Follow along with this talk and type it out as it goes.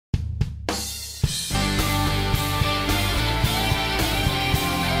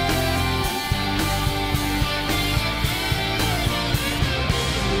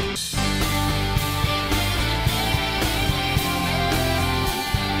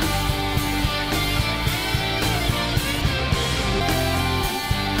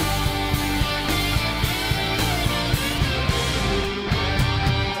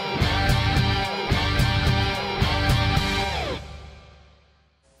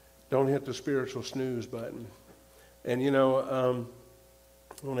Don't hit the spiritual snooze button. And you know,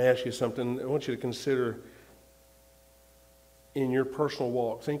 I want to ask you something. I want you to consider in your personal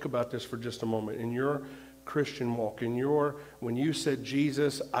walk. Think about this for just a moment. In your Christian walk, when you said,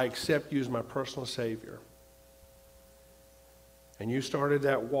 Jesus, I accept you as my personal Savior, and you started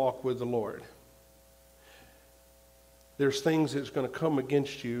that walk with the Lord, there's things that's going to come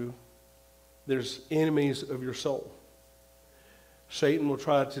against you. There's enemies of your soul. Satan will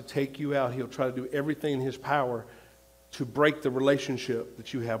try to take you out. He'll try to do everything in his power to break the relationship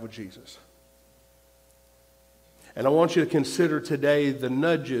that you have with Jesus. And I want you to consider today the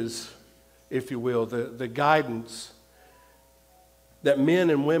nudges, if you will, the guidance that men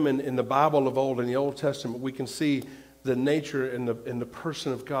and women in the Bible of old, in the Old Testament, we can see the nature and the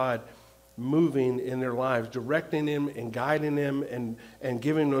person of God moving in their lives, directing them and guiding them and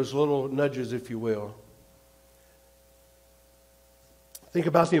giving those little nudges, if you will. Think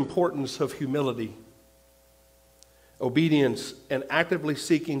about the importance of humility, obedience, and actively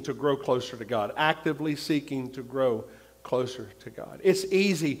seeking to grow closer to God. Actively seeking to grow closer to God. It's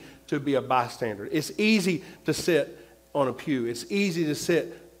easy to be a bystander. It's easy to sit on a pew. It's easy to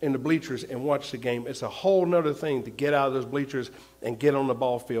sit in the bleachers and watch the game. It's a whole nother thing to get out of those bleachers and get on the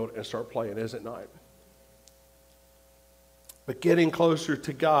ball field and start playing, is it not? But getting closer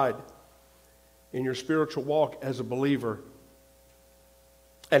to God in your spiritual walk as a believer.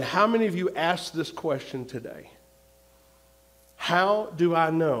 And how many of you asked this question today? How do I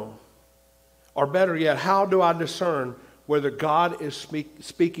know? Or better yet, how do I discern whether God is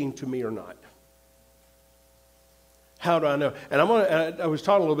speaking to me or not? How do I know? And I was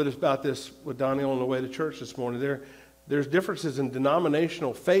talking a little bit about this with Donnie on the way to church this morning. There's differences in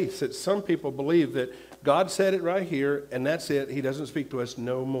denominational faiths that some people believe that God said it right here, and that's it. He doesn't speak to us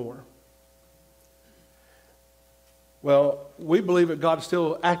no more. Well, we believe that God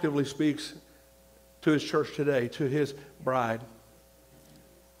still actively speaks to his church today, to his bride.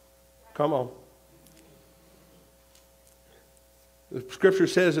 Come on. The scripture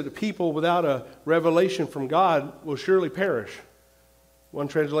says that the people without a revelation from God will surely perish. One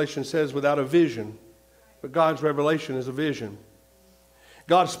translation says without a vision. But God's revelation is a vision.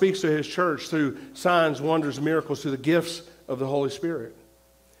 God speaks to his church through signs, wonders, miracles, through the gifts of the Holy Spirit.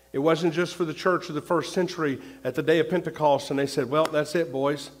 It wasn't just for the church of the first century at the day of Pentecost, and they said, well, that's it,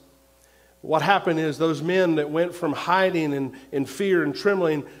 boys. What happened is those men that went from hiding in fear and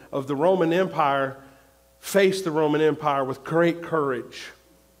trembling of the Roman Empire faced the Roman Empire with great courage.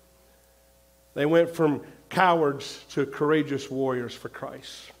 They went from cowards to courageous warriors for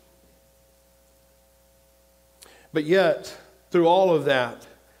Christ. But yet, through all of that,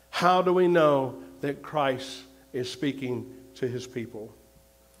 how do we know that Christ is speaking to his people?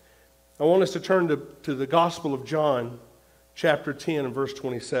 I want us to turn to the Gospel of John, chapter 10 and verse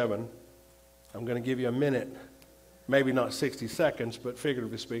 27. I'm going to give you a minute, maybe not 60 seconds, but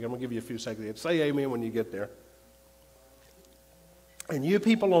figuratively speaking, I'm going to give you a few seconds. Say amen when you get there. And you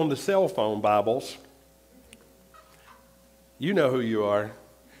people on the cell phone Bibles, you know who you are.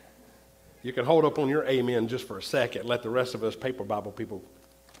 You can hold up on your amen just for a second. Let the rest of us paper Bible people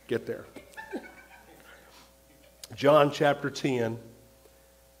get there. John chapter 10.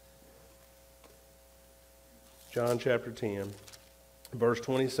 John chapter 10, verse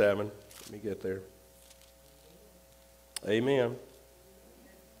 27. Let me get there. Amen.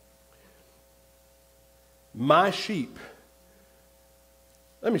 My sheep.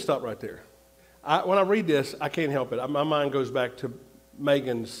 Let me stop right there. When I read this, I can't help it. My mind goes back to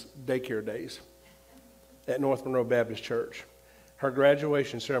Megan's daycare days at North Monroe Baptist Church. Her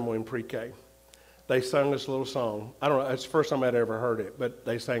graduation ceremony in pre-K. They sung this little song. I don't know, it's the first time I'd ever heard it, but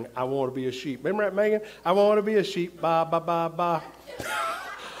they sang, I want to be a sheep. Remember that, Megan? I want to be a sheep, bye, bye, bye, bye.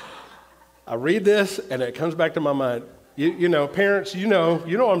 I read this, and it comes back to my mind. You know, parents, you know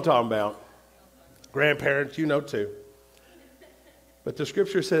what I'm talking about. Grandparents, you know too. But the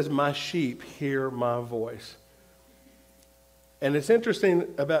scripture says, my sheep hear my voice. And it's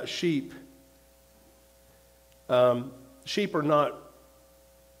interesting about sheep. Sheep are not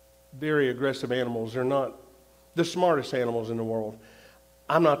very aggressive animals. They're not the smartest animals in the world.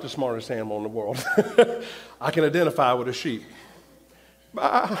 I'm not the smartest animal in the world. I can identify with a sheep.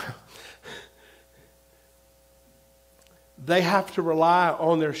 They have to rely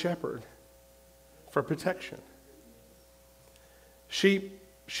on their shepherd for protection. Sheep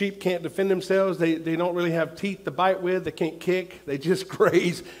can't defend themselves. They don't really have teeth to bite with. They can't kick. They just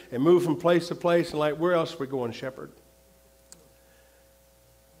graze and move from place to place. And like, where else are we going, shepherd?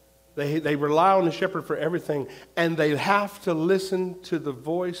 They rely on the shepherd for everything, and they have to listen to the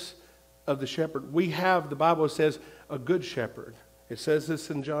voice of the shepherd. We have, the Bible says, a good shepherd. It says this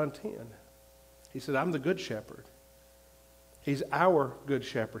in John 10. He said, I'm the good shepherd. He's our good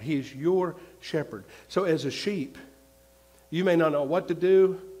shepherd. He is your shepherd. So as a sheep, you may not know what to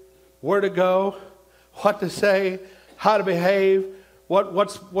do, where to go, what to say, how to behave,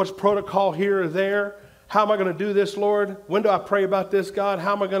 what's protocol here or there. How am I going to do this, Lord? When do I pray about this, God?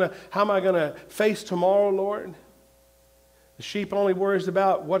 How am I going to face tomorrow, Lord? The sheep only worries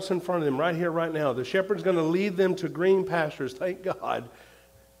about what's in front of them right here, right now. The shepherd's going to lead them to green pastures, thank God.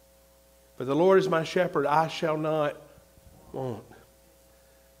 But the Lord is my shepherd, I shall not want.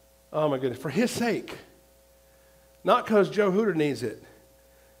 Oh my goodness, for his sake. Not because Joe Hooter needs it,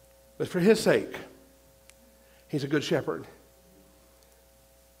 but for his sake. He's a good shepherd.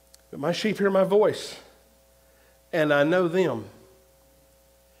 But my sheep hear my voice, and I know them.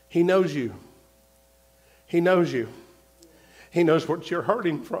 He knows you. He knows you. He knows what you're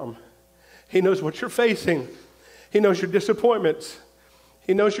hurting from. He knows what you're facing. He knows your disappointments.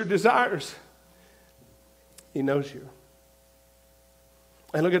 He knows your desires. He knows you.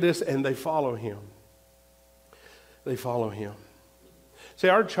 And look at this, and they follow him. They follow him. See,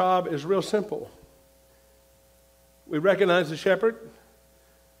 our job is real simple. We recognize the shepherd,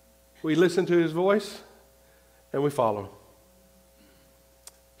 we listen to his voice, and we follow.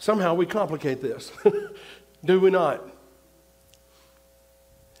 Somehow we complicate this. Do we not?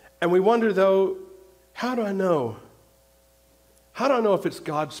 And we wonder, though, how do I know? How do I know if it's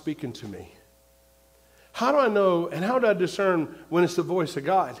God speaking to me? How do I know, and how do I discern when it's the voice of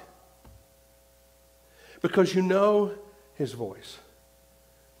God? Because you know his voice.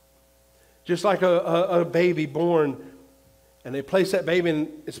 Just like a baby born, and they place that baby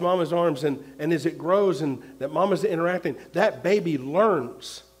in its mama's arms, and as it grows and that mama's interacting, that baby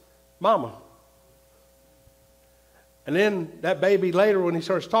learns mama. And then that baby later, when he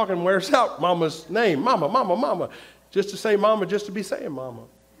starts talking, wears out mama's name. Mama, mama, mama. Just to say mama, just to be saying mama.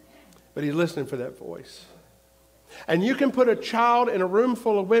 But he's listening for that voice. And you can put a child in a room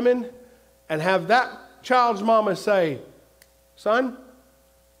full of women and have that child's mama say, son,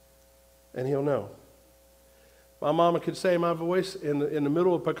 and he'll know. My mama could say my voice in the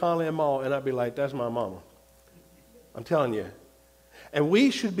middle of Pecanland Mall, and I'd be like, that's my mama. I'm telling you. And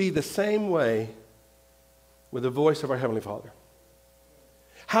we should be the same way with the voice of our Heavenly Father.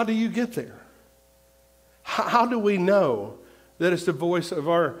 How do you get there? How do we know that it's the voice of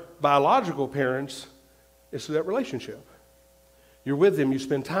our biological parents? It's that relationship. You're with them, you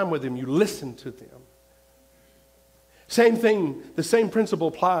spend time with them, you listen to them. Same thing, the same principle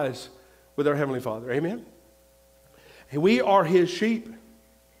applies with our Heavenly Father. Amen? We are his sheep,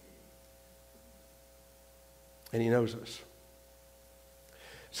 and he knows us.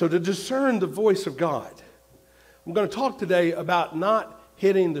 So to discern the voice of God, I'm going to talk today about not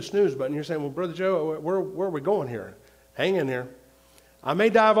hitting the snooze button. You're saying, well, Brother Joe, where are we going here? Hang in there. I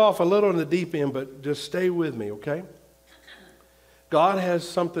may dive off a little in the deep end, but just stay with me, okay? God has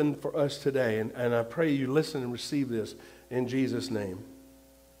something for us today, and I pray you listen and receive this in Jesus' name.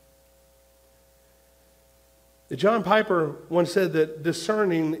 John Piper once said that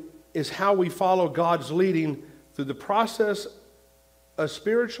discerning is how we follow God's leading through the process of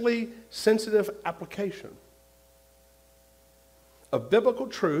spiritually sensitive application of biblical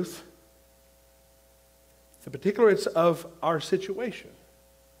truth. In particular, it's of our situation.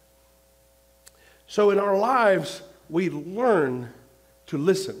 So in our lives, we learn to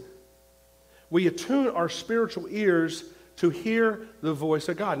listen. We attune our spiritual ears to hear the voice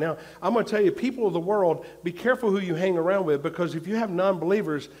of God. Now, I'm going to tell you, people of the world, be careful who you hang around with, because if you have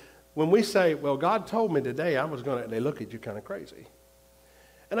non-believers, when we say, well, God told me today I was going to, they look at you kind of crazy.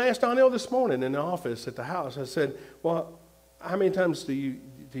 And I asked Donnell this morning in the office at the house, I said, well, how many times do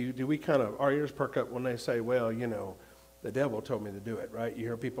we kind of, our ears perk up when they say, well, you know, the devil told me to do it, right? You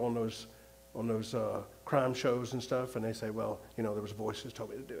hear people on those crime shows and stuff, and they say, well, you know, there was voices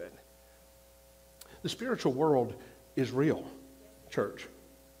told me to do it. The spiritual world is real, church.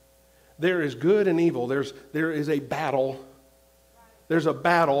 There is good and evil. There is a battle. There's a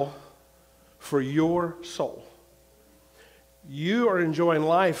battle for your soul. You are enjoying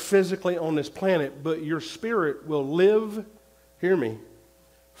life physically on this planet, but your spirit will live, hear me,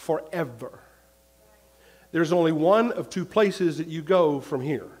 forever. There's only one of two places that you go from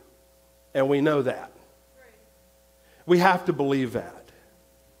here, and we know that. We have to believe that.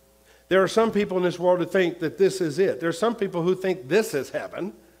 There are some people in this world who think that this is it. There are some people who think this is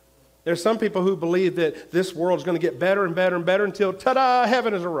heaven. There are some people who believe that this world's going to get better and better and better until, ta-da,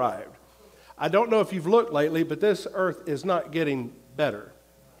 heaven has arrived. I don't know if you've looked lately, but this earth is not getting better.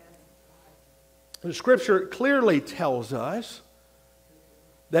 The scripture clearly tells us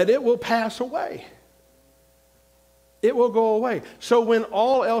that it will pass away. It will go away. So when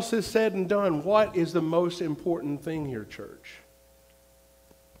all else is said and done, what is the most important thing here, church?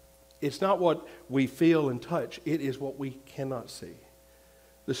 It's not what we feel and touch. It is what we cannot see.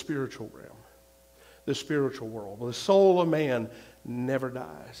 The spiritual realm. The spiritual world. Well, the soul of man never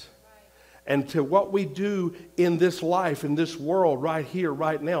dies. And to what we do in this life, in this world, right here,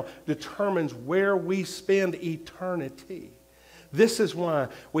 right now, determines where we spend eternity. This is why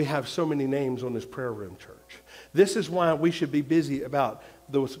we have so many names on this prayer room, church. This is why we should be busy about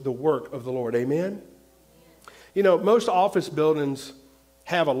the work of the Lord. Amen? You know, most office buildings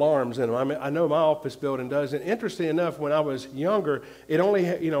have alarms in them. I mean, I know my office building does. And interesting enough, when I was younger, it only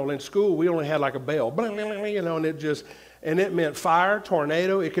had, in school, we only had like a bell, and it meant fire,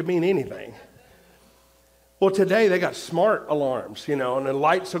 tornado. It could mean anything. Well, today they got smart alarms, and the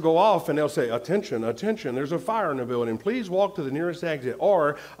lights will go off and they'll say, attention, attention, there's a fire in the building. Please walk to the nearest exit.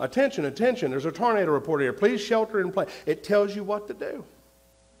 Or, attention, attention, there's a tornado report here. Please shelter in place. It tells you what to do.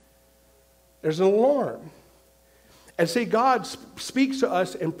 There's an alarm. And see, God speaks to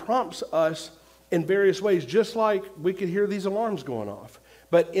us and prompts us in various ways, just like we could hear these alarms going off,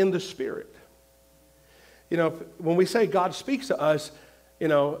 but in the Spirit. When we say God speaks to us,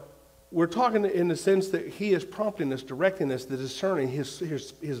 we're talking in the sense that He is prompting us, directing us, the discerning.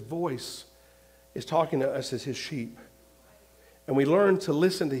 His voice is talking to us as His sheep. And we learn to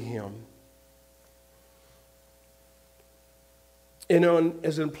listen to Him.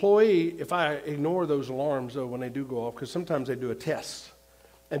 As an employee, if I ignore those alarms, though, when they do go off, because sometimes they do a test.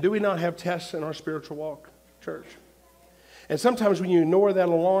 And do we not have tests in our spiritual walk, church? And sometimes when you ignore that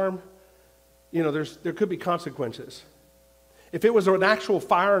alarm, there could be consequences. If it was an actual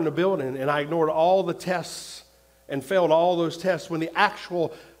fire in the building and I ignored all the tests and failed all those tests, when the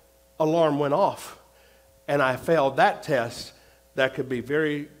actual alarm went off and I failed that test, that could be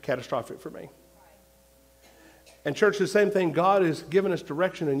very catastrophic for me. And church, the same thing. God has given us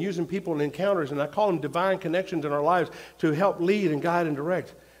direction and using people and encounters, and I call them divine connections in our lives to help lead and guide and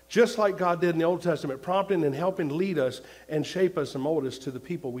direct. Just like God did in the Old Testament, prompting and helping lead us and shape us and mold us to the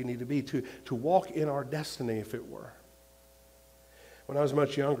people we need to be, to walk in our destiny, if it were. When I was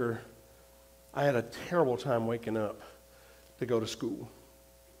much younger, I had a terrible time waking up to go to school.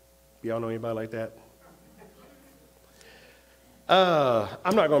 Y'all know anybody like that?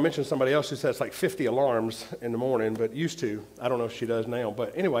 I'm not going to mention somebody else who sets like 50 alarms in the morning, but used to. I don't know if she does now.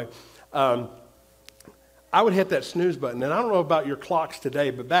 But anyway, I would hit that snooze button. And I don't know about your clocks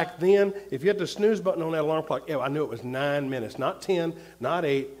today, but back then, if you hit the snooze button on that alarm clock, I knew it was 9 minutes. Not 10, not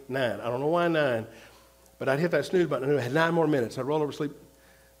 8, 9. I don't know why 9. But I'd hit that snooze button, and I knew it had 9 more minutes. I'd roll over to sleep,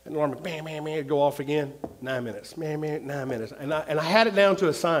 and the alarm would bam, bam, bam, it'd go off again. 9 minutes, bam, bam, 9 minutes. And I had it down to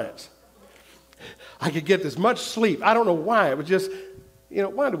a science. I could get as much sleep. I don't know why. It was just,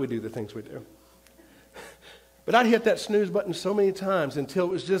 why do we do the things we do? But I'd hit that snooze button so many times until it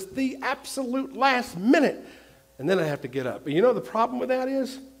was just the absolute last minute. And then I'd have to get up. But the problem with that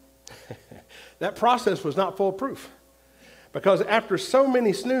is that process was not foolproof. Because after so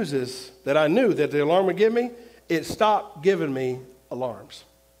many snoozes that I knew that the alarm would give me, it stopped giving me alarms.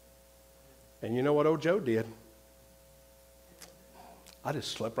 And you know what old Joe did? I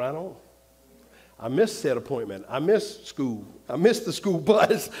just slept right on. I missed said appointment. I missed school. I missed the school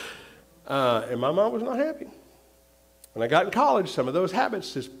bus. And my mom was not happy. When I got in college, some of those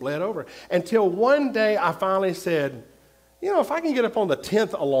habits just bled over. Until one day I finally said, if I can get up on the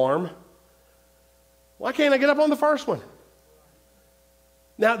 10th alarm, why can't I get up on the first one?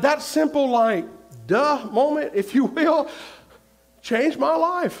 Now, that simple, duh moment, if you will, changed my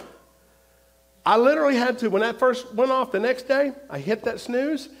life. I literally had to, when that first went off the next day, I hit that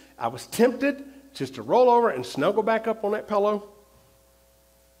snooze. I was tempted just to roll over and snuggle back up on that pillow.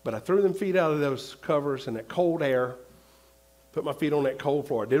 But I threw them feet out of those covers in that cold air, put my feet on that cold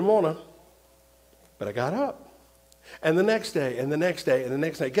floor. I didn't want to, but I got up. And the next day, and the next day, and the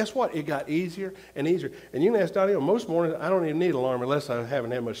next day. Guess what? It got easier and easier. And you can ask Donnie, most mornings, I don't even need an alarm unless I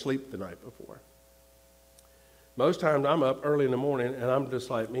haven't had much sleep the night before. Most times I'm up early in the morning, and I'm just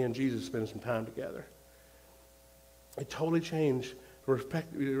like, me and Jesus spending some time together. It totally changed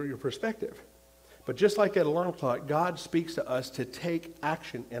your perspective. But just like that alarm clock, God speaks to us to take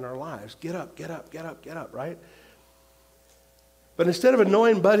action in our lives. Get up, get up, get up, get up, right? But instead of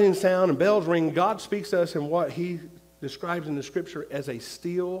annoying buzzing sound and bells ringing, God speaks to us in what He describes in the Scripture as a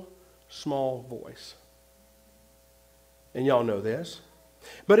still, small voice. And y'all know this.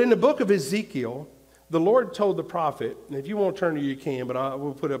 But in the book of Ezekiel, the Lord told the prophet, and if you won't turn to you can, but I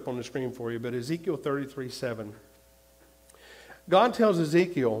will put it up on the screen for you, but Ezekiel 33:7. God tells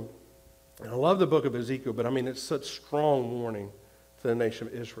Ezekiel, and I love the book of Ezekiel, but it's such strong warning to the nation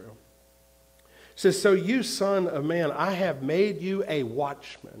of Israel. It says, so you, son of man, I have made you a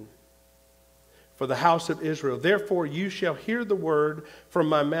watchman for the house of Israel. Therefore you shall hear the word from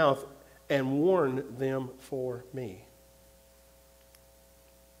my mouth and warn them for me.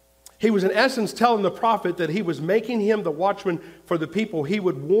 He was in essence telling the prophet that he was making him the watchman for the people. He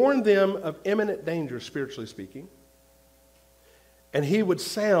would warn them of imminent danger, spiritually speaking. And he would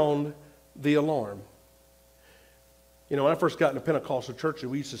sound the alarm. You know, when I first got into Pentecostal churches,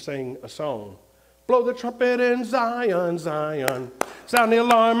 we used to sing a song. Blow the trumpet in Zion, Zion. Sound the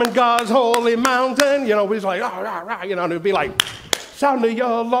alarm in God's holy mountain. You know, we was like, rah, rah, rah. You know, and it would be like, sound the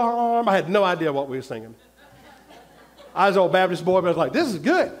alarm. I had no idea what we were singing. I was an old Baptist boy, but I was like, this is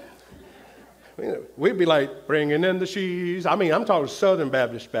good. We'd be like, bringing in the sheaves. I mean, I'm talking Southern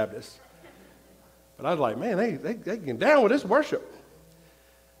Baptist. But I was like, man, they get down with this worship.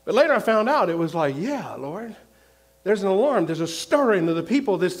 But later I found out it was like, yeah, Lord, there's an alarm. There's a stirring of the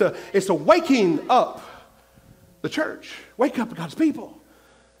people. It's a waking up the church. Wake up God's people.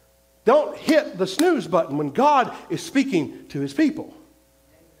 Don't hit the snooze button when God is speaking to his people.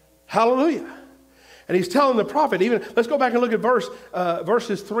 Hallelujah. And he's telling the prophet, even, let's go back and look at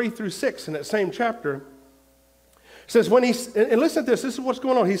verses 3 through 6 in that same chapter. It says, and listen to this is what's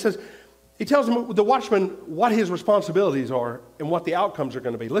going on. He tells him, the watchman, what his responsibilities are and what the outcomes are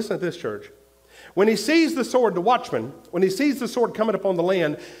going to be. Listen to this, church. When he sees the sword, the watchman, when he sees the sword coming upon the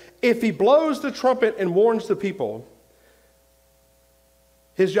land, if he blows the trumpet and warns the people,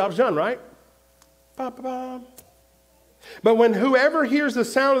 his job's done, right? Ba-ba-ba. But when whoever hears the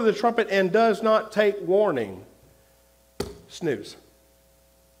sound of the trumpet and does not take warning, snooze.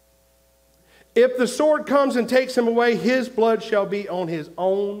 If the sword comes and takes him away, his blood shall be on his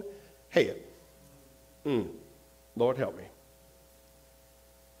own head. Lord help me.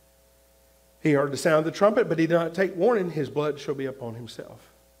 He heard the sound of the trumpet, but he did not take warning. His blood shall be upon himself.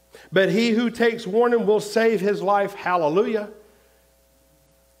 But he who takes warning will save his life. Hallelujah.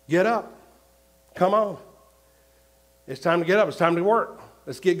 Get up. Come on. It's time to get up. It's time to work.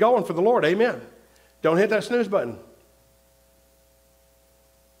 Let's get going for the Lord. Amen. Don't hit that snooze button.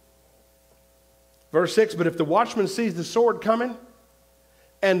 Verse 6, but if the watchman sees the sword coming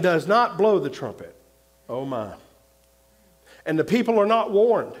and does not blow the trumpet, oh my, and the people are not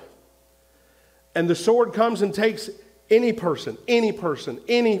warned, and the sword comes and takes any person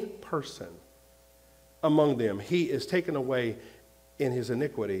among them, he is taken away in his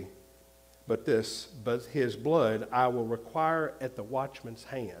iniquity. But his blood I will require at the watchman's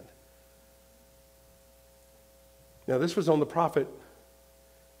hand. Now this was on the prophet,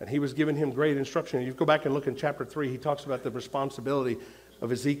 and he was giving him great instruction. You go back and look in chapter 3, he talks about the responsibility of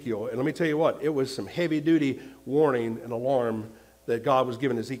Ezekiel. And let me tell you what, it was some heavy-duty warning and alarm that God was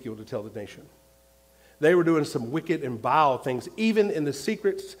giving Ezekiel to tell the nation. They were doing some wicked and vile things, even in the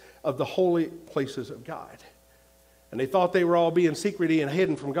secrets of the holy places of God. And they thought they were all being secrety and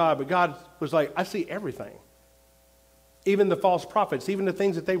hidden from God, but God was like, I see everything. Even the false prophets, even the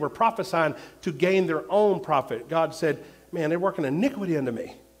things that they were prophesying to gain their own profit. God said, man, they're working iniquity unto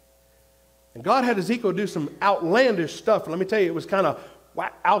me. And God had Ezekiel do some outlandish stuff. And let me tell you, it was kind of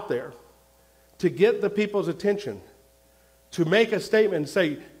out there to get the people's attention, to make a statement and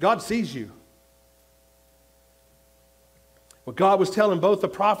say, God sees you. Well, God was telling both the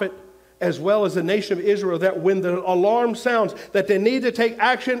prophet as well as the nation of Israel that when the alarm sounds, that they need to take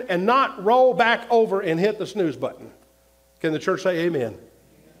action and not roll back over and hit the snooze button. Can the church say amen?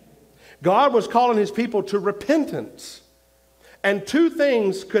 God was calling his people to repentance. And two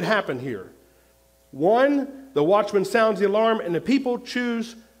things could happen here. One, the watchman sounds the alarm and the people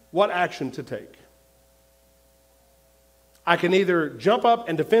choose what action to take. I can either jump up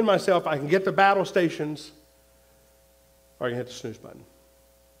and defend myself, I can get the battle stations, or I can hit the snooze button.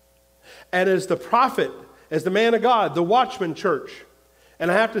 And as the prophet, as the man of God, the watchman, church, and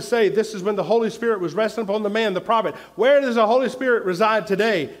I have to say, this is when the Holy Spirit was resting upon the man, the prophet. Where does the Holy Spirit reside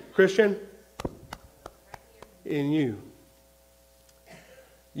today, Christian? In you.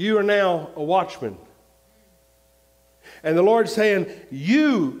 You are now a watchman. And the Lord's saying,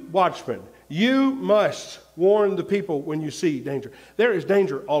 you, watchman, you must warn the people when you see danger. There is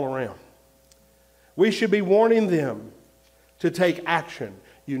danger all around. We should be warning them to take action.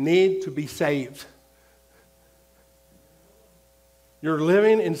 You need to be saved. You're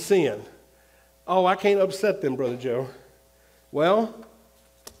living in sin. Oh, I can't upset them, Brother Joe. Well,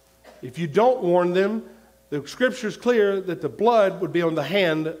 if you don't warn them, the scripture is clear that the blood would be on the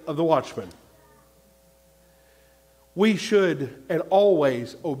hand of the watchman. We should and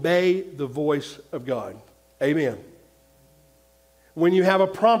always obey the voice of God. Amen. When you have a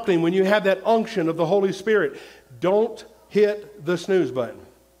prompting, when you have that unction of the Holy Spirit, don't hit the snooze button.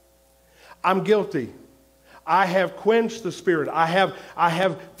 I'm guilty. I have quenched the Spirit. I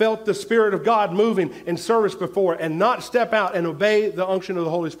have felt the Spirit of God moving in service before and not step out and obey the unction of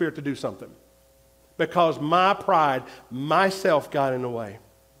the Holy Spirit to do something. Because my pride, myself got in the way.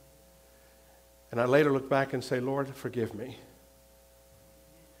 And I later look back and say, Lord, forgive me.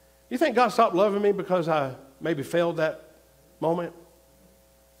 You think God stopped loving me because I maybe failed that moment?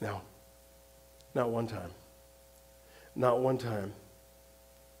 No. Not one time. Not one time.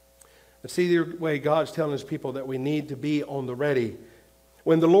 But see the way God's telling his people that we need to be on the ready.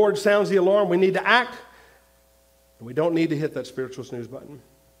 When the Lord sounds the alarm, we need to act. And we don't need to hit that spiritual snooze button.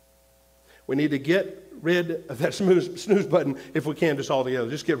 We need to get rid of that snooze button if we can, just altogether.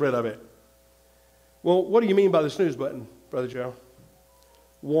 Just get rid of it. Well, what do you mean by the snooze button, Brother Joe?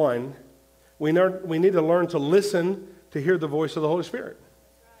 One, we need to learn to listen to hear the voice of the Holy Spirit.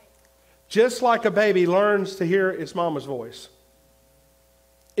 Just like a baby learns to hear its mama's voice.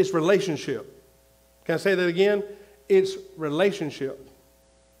 It's relationship. Can I say that again? It's relationship.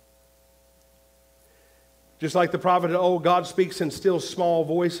 Just like the prophet of old, God speaks in still small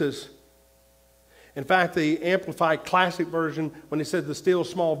voices. In fact, the Amplified Classic Version, when he said the still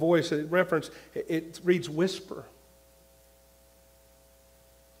small voice, it reads whisper.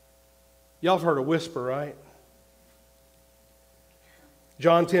 Y'all have heard a whisper, right?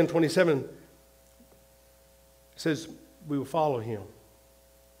 John 10:27 says we will follow him.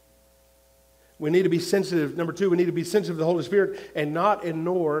 We need to be sensitive. Number two, we need to be sensitive to the Holy Spirit and not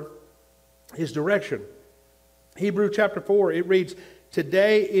ignore his direction. Hebrews chapter 4, it reads,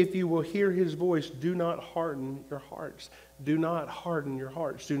 today, if you will hear his voice, do not harden your hearts. Do not harden your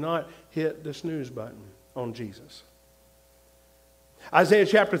hearts. Do not hit the snooze button on Jesus. Isaiah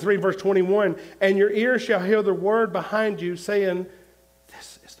chapter 3, verse 21, and your ears shall hear the word behind you saying,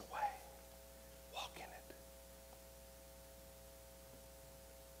 this is the way. Walk in it.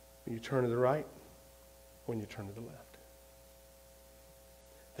 When you turn to the right, when you turn to the left.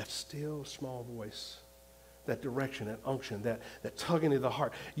 That still small voice. That direction, that unction, that tugging of the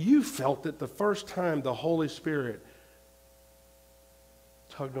heart. You felt it the first time the Holy Spirit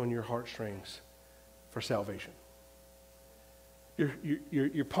tugged on your heartstrings for salvation.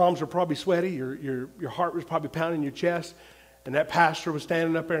 Your palms were probably sweaty. Your heart was probably pounding in your chest. And that pastor was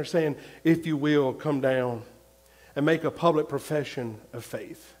standing up there saying, if you will, come down and make a public profession of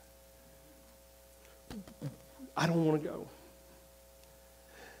faith. I don't want to go.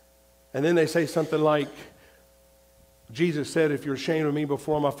 And then they say something like, Jesus said, if you're ashamed of me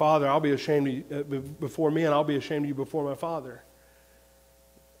before my Father, I'll be ashamed of you before me, and I'll be ashamed of you before my Father.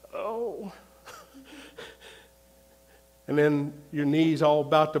 Oh. And then your knees all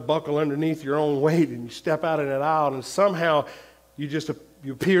about to buckle underneath your own weight, and you step out in that aisle, and somehow you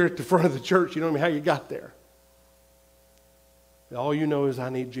appear at the front of the church. You don't know how you got there. All you know is, I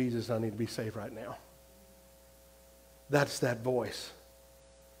need Jesus. I need to be saved right now. That's that voice.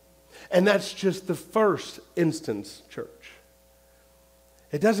 And that's just the first instance, church.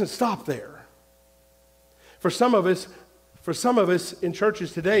 It doesn't stop there. For some of us in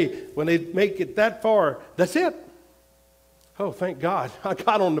churches today, when they make it that far, that's it. Oh, thank God. I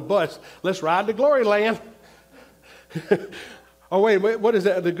got on the bus. Let's ride to glory land. Oh, wait, what is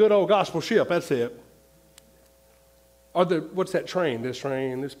that? The good old gospel ship. That's it. Or what's that train? This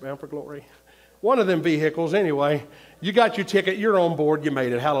bound for glory. One of them vehicles, anyway. You got your ticket. You're on board. You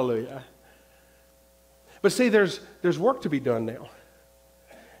made it. Hallelujah. But see, there's work to be done now.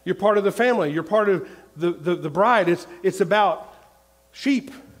 You're part of the family. You're part of the bride. It's about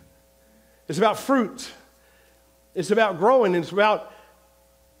sheep. It's about fruit. It's about growing. It's about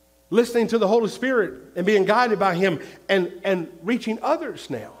listening to the Holy Spirit and being guided by him and reaching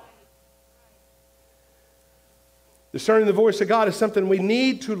others now. Discerning the voice of God is something we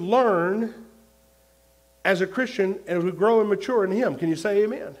need to learn as a Christian as we grow and mature in him. Can you say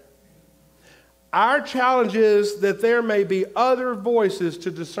amen? Our challenge is that there may be other voices to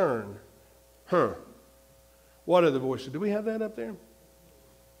discern. What other voices? Do we have that up there?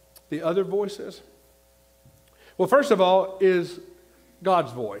 The other voices? Well, first of all is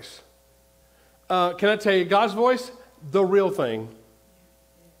God's voice. Can I tell you, God's voice, the real thing.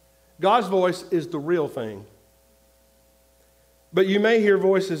 God's voice is the real thing. But you may hear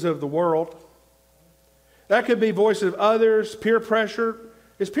voices of the world. That could be voices of others, peer pressure.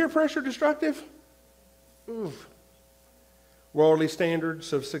 Is peer pressure destructive? Oof. Worldly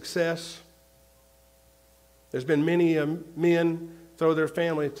standards of success. There's been many men throw their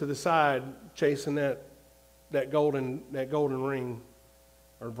family to the side chasing that golden ring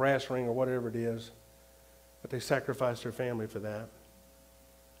or brass ring or whatever it is. But they sacrificed their family for that.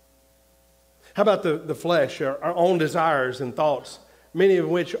 How about the flesh, our own desires and thoughts, many of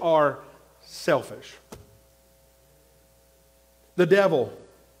which are selfish. The devil.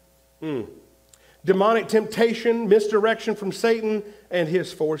 Demonic temptation, misdirection from Satan and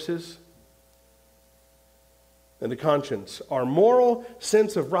his forces. And the conscience, our moral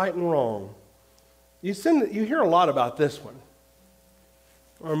sense of right and wrong. You hear a lot about this one.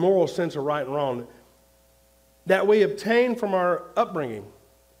 Our moral sense of right and wrong that we obtain from our upbringing.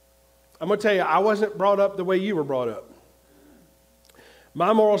 I'm going to tell you, I wasn't brought up the way you were brought up.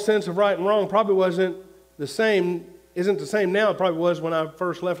 My moral sense of right and wrong probably isn't the same now it probably was when I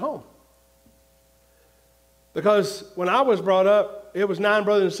first left home. Because when I was brought up, it was 9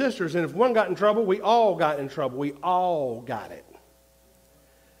 brothers and sisters, and if one got in trouble, we all got in trouble. We all got it.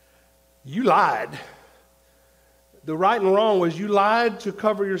 You lied. The right and wrong was you lied to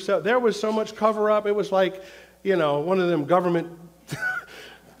cover yourself. There was so much cover-up. It was like, one of them government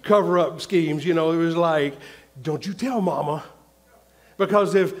cover-up schemes. It was like, don't you tell mama.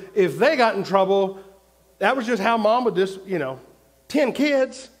 Because if they got in trouble, that was just how mama just, 10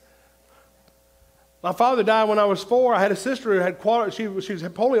 kids. My father died when I was 4. I had a sister who had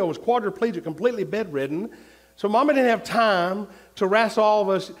polio, was quadriplegic, completely bedridden. So mama didn't have time to wrestle all of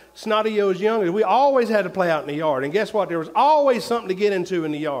us snotty-nosed youngins. We always had to play out in the yard. And guess what? There was always something to get into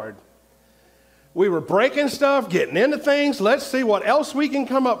in the yard. We were breaking stuff, getting into things. Let's see what else we can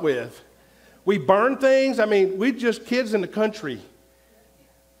come up with. We burned things. We just kids in the country.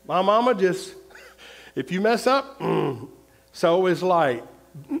 My mama just, if you mess up, so it's like,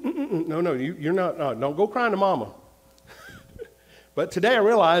 no, you're not, no, don't go crying to mama. But today I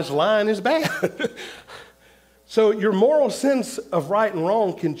realize lying is bad. So your moral sense of right and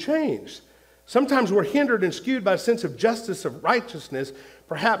wrong can change. Sometimes we're hindered and skewed by a sense of justice, of righteousness,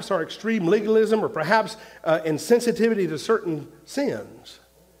 perhaps our extreme legalism, or perhaps insensitivity to certain sins.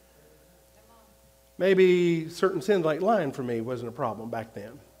 Maybe certain sins like lying for me wasn't a problem back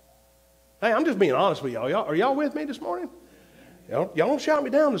then. Hey, I'm just being honest with y'all. Are y'all with me this morning? Y'all don't shout me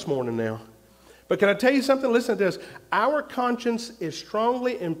down this morning now. But can I tell you something? Listen to this. Our conscience is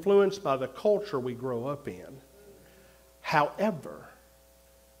strongly influenced by the culture we grow up in. However,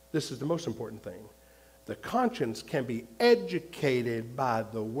 this is the most important thing. The conscience can be educated by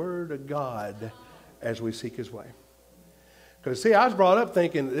the Word of God as we seek His way. Because, see, I was brought up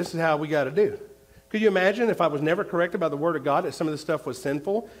thinking this is how we got to do. Could you imagine if I was never corrected by the Word of God that some of this stuff was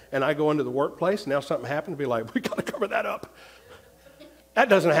sinful and I go into the workplace and now something happened to be like, we got to cover that up. That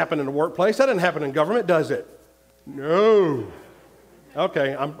doesn't happen in the workplace. That doesn't happen in government, does it? No.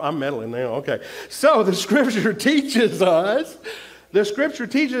 Okay, I'm meddling now. Okay. So the Scripture teaches us,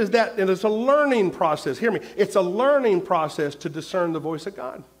 that and it's a learning process. Hear me. It's a learning process to discern the voice of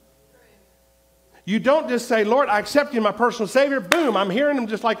God. You don't just say, Lord, I accept you as my personal Savior. Boom, I'm hearing Him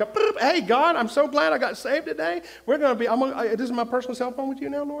just like a, boop. Hey, God, I'm so glad I got saved today. This is my personal cell phone with you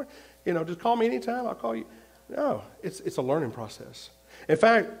now, Lord. Just call me anytime. I'll call you. No, it's a learning process. In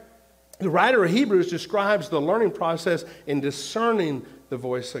fact, the writer of Hebrews describes the learning process in discerning the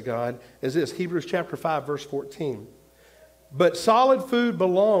voice of God as this, Hebrews chapter 5, verse 14. But solid food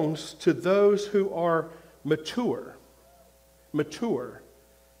belongs to those who are mature,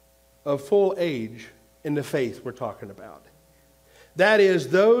 of full age in the faith we're talking about. That is,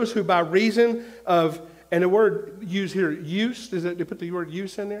 those who by reason of, and the word used here, use, they put the word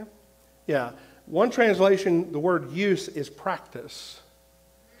use in there? Yeah. One translation, the word use is practice.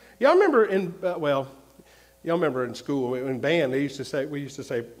 Y'all remember in school, in band, we used to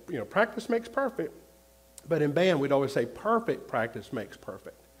say, practice makes perfect. But in band, we'd always say perfect practice makes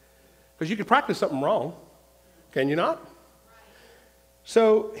perfect. Because you can practice something wrong. Can you not?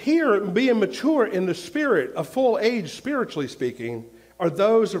 So here, being mature in the spirit, of full age, spiritually speaking, are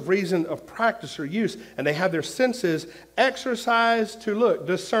those of reason of practice or use. And they have their senses exercised to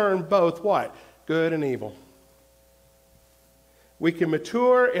discern both what? Good and evil. We can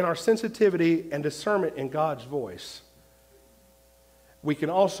mature in our sensitivity and discernment in God's voice. We can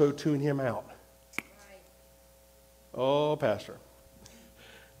also tune Him out. Oh, Pastor.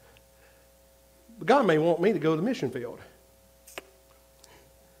 God may want me to go to the mission field.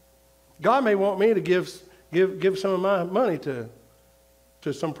 God may want me to give some of my money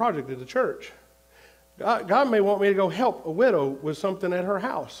to some project at the church. God may want me to go help a widow with something at her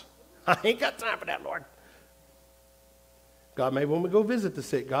house. I ain't got time for that, Lord. God may want me to go visit the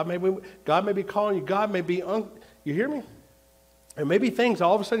sick. God may be calling you. God may be, you hear me? And maybe things,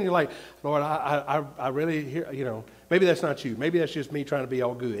 all of a sudden you're like, Lord, I really hear, maybe that's not you. Maybe that's just me trying to be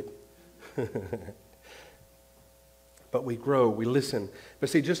all good. But we grow, we listen. But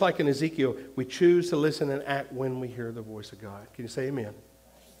see, just like in Ezekiel, we choose to listen and act when we hear the voice of God. Can you say amen?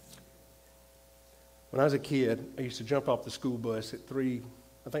 When I was a kid, I used to jump off the school bus at 3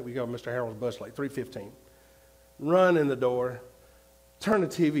 I think we go Mr. Harold's bus like 3:15. Run in the door, turn the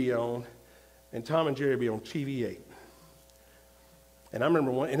TV on, and Tom and Jerry be on TV8. And I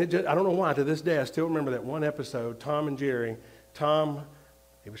remember one, and I don't know why, to this day, I still remember that one episode, Tom and Jerry. Tom,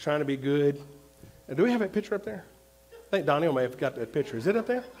 he was trying to be good. And do we have that picture up there? I think Donnell may have got that picture. Is it up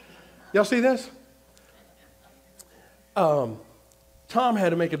there? Y'all see this? Tom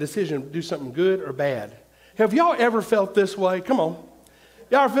had to make a decision to do something good or bad. Have y'all ever felt this way? Come on.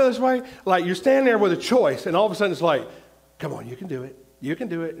 Y'all ever feel this way? Like you're standing there with a choice, and all of a sudden it's like, come on, you can do it. You can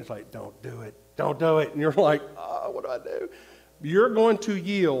do it. And it's like, don't do it. Don't do it. And you're like, oh, what do I do? You're going to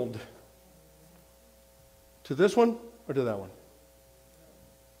yield to this one or to that one.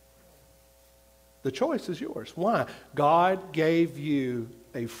 The choice is yours. Why? God gave you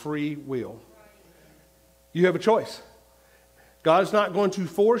a free will. You have a choice. God's not going to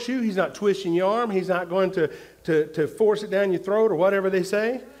force you. He's not twisting your arm. He's not going to force it down your throat or whatever they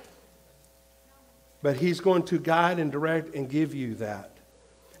say. But he's going to guide and direct and give you that.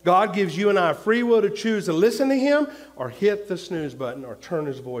 God gives you and I free will to choose to listen to him or hit the snooze button or turn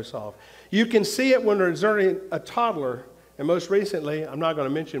his voice off. You can see it when they're exerting a toddler. And most recently, I'm not going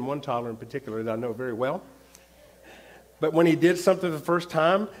to mention one toddler in particular that I know very well. But when he did something the first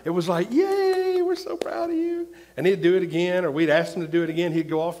time, it was like, yay, we're so proud of you. And he'd do it again, or we'd ask him to do it again. He'd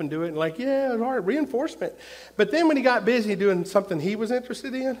go off and do it. And like, yeah, it was hard, reinforcement. But then when he got busy doing something he was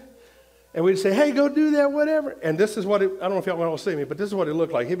interested in, and we'd say, hey, go do that, whatever. And this is what I don't know if y'all want to see me, but this is what it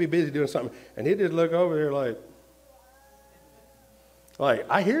looked like. He'd be busy doing something. And he'd just look over there like,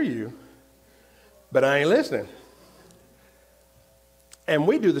 I hear you, but I ain't listening. And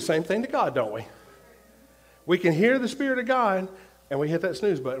we do the same thing to God, don't we? We can hear the Spirit of God, and we hit that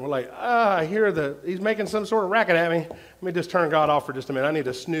snooze button. We're like, I hear he's making some sort of racket at me. Let me just turn God off for just a minute. I need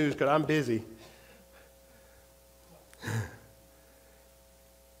to snooze because I'm busy.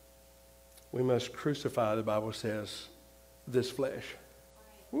 We must crucify, the Bible says, this flesh.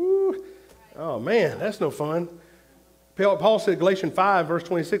 Woo. Oh, man, that's no fun. Paul said, Galatians 5, verse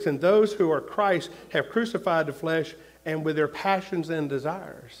 26, and those who are Christ have crucified the flesh and with their passions and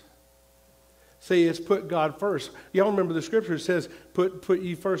desires. See, it's put God first. Y'all remember the scripture says, put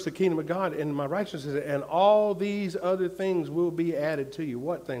ye first the kingdom of God and my righteousness, and all these other things will be added to you.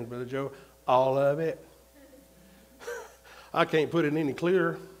 What things, Brother Joe? All of it. I can't put it any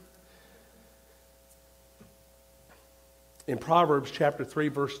clearer. In Proverbs chapter 3,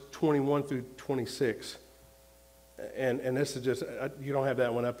 verse 21 through 26, and this is just, you don't have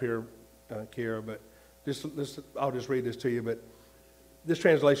that one up here, Kira, but I'll just read this to you. But this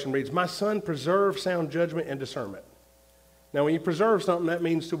translation reads, my son, preserve sound judgment and discernment. Now, when you preserve something, that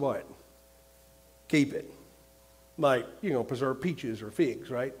means to what? Keep it. Like, preserve peaches or figs,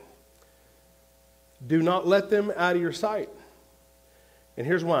 right? Do not let them out of your sight. And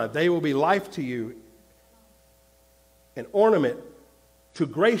here's why. They will be life to you, an ornament to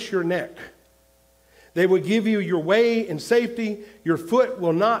grace your neck. They will give you your way in safety. Your foot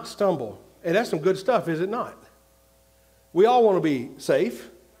will not stumble. And that's some good stuff, is it not? We all want to be safe.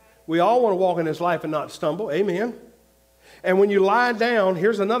 We all want to walk in this life and not stumble. Amen. And when you lie down,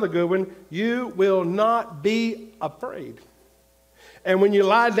 here's another good one. You will not be afraid. And when you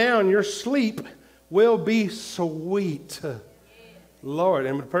lie down, your sleep will be sweet. Lord,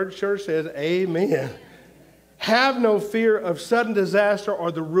 and the church says, amen. Have no fear of sudden disaster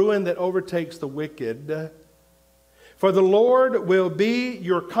or the ruin that overtakes the wicked. For the Lord will be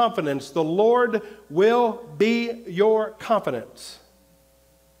your confidence. The Lord will be your confidence.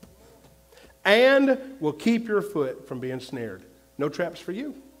 And will keep your foot from being snared. No traps for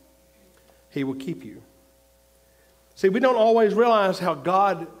you. He will keep you. See, we don't always realize how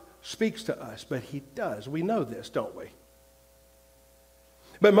God speaks to us, but he does. We know this, don't we?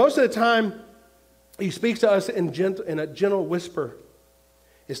 But most of the time, he speaks to us in a gentle whisper.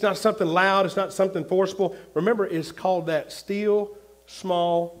 It's not something loud. It's not something forceful. Remember, it's called that still,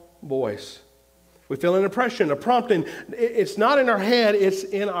 small voice. We feel an impression, a prompting. It's not in our head. It's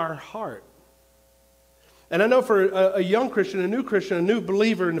in our heart. And I know for a young Christian, a new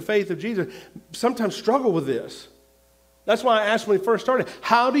believer in the faith of Jesus, sometimes struggle with this. That's why I asked when we first started,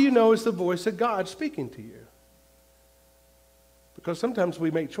 how do you know it's the voice of God speaking to you? Because sometimes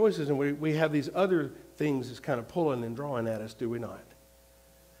we make choices and we have these other things that's kind of pulling and drawing at us, do we not?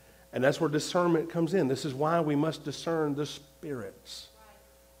 And that's where discernment comes in. This is why we must discern the spirits.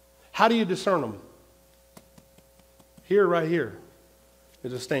 How do you discern them? Right here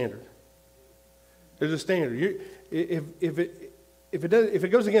is a standard. There's a standard. If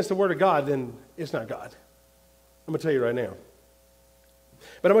it goes against the Word of God, then it's not God. I'm going to tell you right now.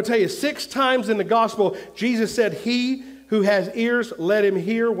 But I'm going to tell you, 6 times in the gospel, Jesus said, he who has ears, let him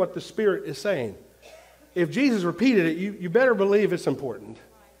hear what the Spirit is saying. If Jesus repeated it, you better believe it's important.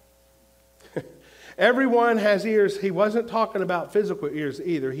 Everyone has ears. He wasn't talking about physical ears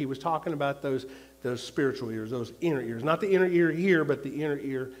either. He was talking about those spiritual ears, those inner ears. Not the inner ear here, but the inner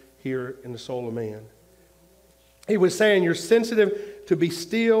ear here in the soul of man. He was saying you're sensitive to be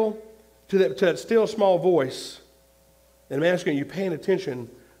still, to that still small voice. And I'm asking you, paying attention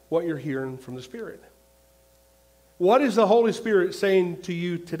what you're hearing from the Spirit. What is the Holy Spirit saying to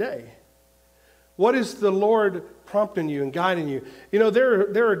you today? What is the Lord prompting you and guiding you? You know,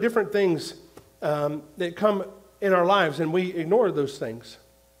 there are different things that come in our lives, and we ignore those things.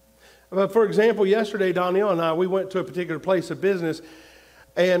 For example, yesterday, Donnell and I, we went to a particular place of business,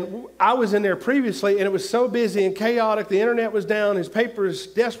 and I was in there previously, and it was so busy and chaotic. The internet was down. His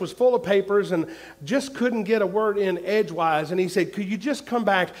desk was full of papers, and just couldn't get a word in edgewise. And he said, could you just come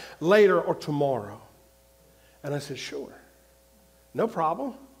back later or tomorrow? And I said, sure. No problem.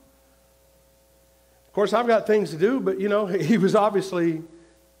 Of course, I've got things to do, but, you know, he was obviously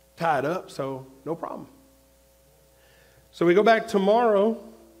tied up, so no problem. So we go back tomorrow,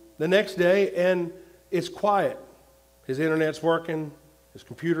 the next day, and it's quiet. His internet's working. His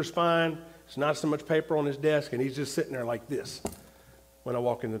computer's fine. There's not so much paper on his desk, and he's just sitting there like this when I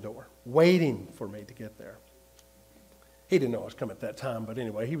walk in the door, waiting for me to get there. He didn't know I was coming at that time, but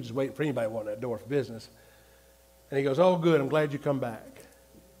anyway, he was just waiting for anybody to walk in that door for business. And he goes, oh, good, I'm glad you come back.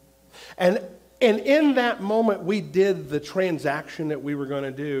 And in that moment, we did the transaction that we were going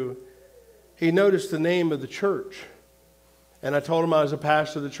to do. He noticed the name of the church. And I told him I was a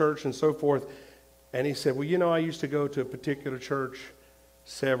pastor of the church and so forth. And he said, well, you know, I used to go to a particular church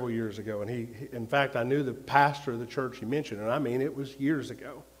several years ago. And in fact, I knew the pastor of the church he mentioned. And I mean, it was years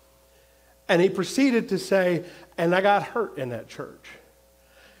ago. And he proceeded to say, and I got hurt in that church.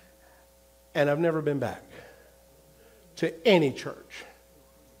 And I've never been back to any church.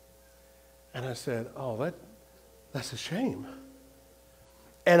 And I said, oh, that's a shame.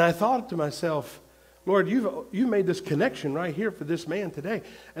 And I thought to myself, Lord, you made this connection right here for this man today.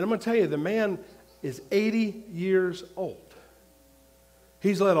 And I'm going to tell you, the man is 80 years old.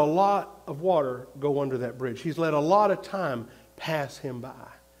 He's let a lot of water go under that bridge. He's let a lot of time pass him by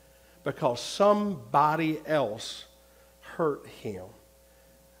because somebody else hurt him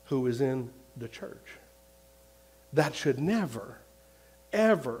who was in the church. That should never,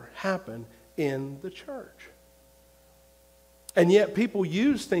 ever happen in the church. And yet people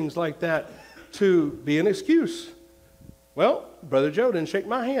use things like that to be an excuse. Well, Brother Joe didn't shake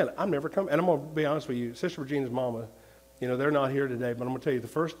my hand. I'm never coming. And I'm going to be honest with you. Sister Regina's mama, you know, they're not here today, but I'm going to tell you, the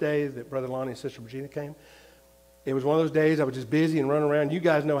first day that Brother Lonnie and Sister Regina came, it was one of those days I was just busy and running around. You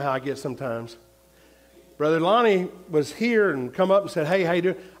guys know how I get sometimes. Brother Lonnie was here and come up and said, hey, how you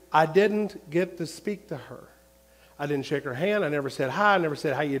doing? I didn't get to speak to her. I didn't shake her hand. I never said hi. I never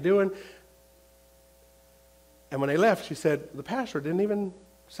said, how you doing? And when they left, she said, the pastor didn't even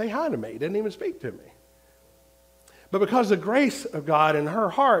say hi to me. Didn't even speak to me. But because of the grace of God in her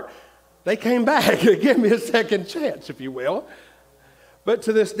heart, they came back and gave me a second chance, if you will. But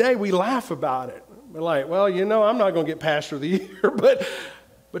to this day, we laugh about it. We're like, well, you know, I'm not going to get pastor of the year.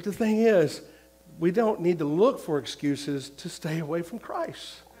 But the thing is, we don't need to look for excuses to stay away from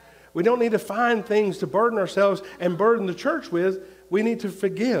Christ. We don't need to find things to burden ourselves and burden the church with. We need to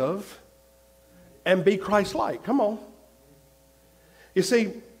forgive and be Christ-like. Come on. You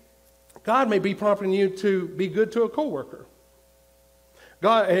see, God may be prompting you to be good to a coworker.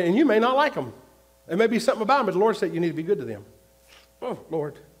 God, and you may not like them. There may be something about them, but the Lord said you need to be good to them. Oh,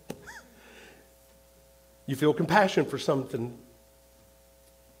 Lord. You feel compassion for something,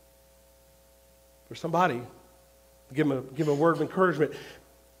 for somebody. Give them a word of encouragement.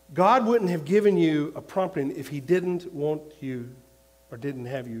 God wouldn't have given you a prompting if he didn't want you or didn't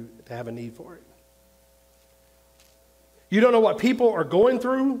have you to have a need for it. You don't know what people are going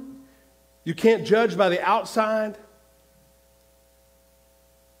through. You can't judge by the outside.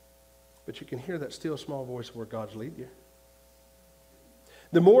 But you can hear that still small voice where God's leading you.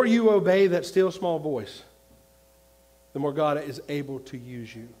 The more you obey that still small voice, the more God is able to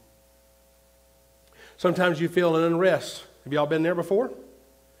use you. Sometimes you feel an unrest. Have y'all been there before?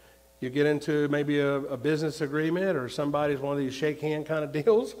 You get into maybe a business agreement or somebody's one of these shake hand kind of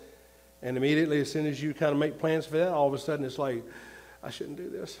deals. And immediately, as soon as you kind of make plans for that, all of a sudden it's like, I shouldn't do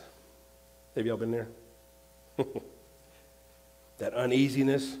this. Have y'all been there? That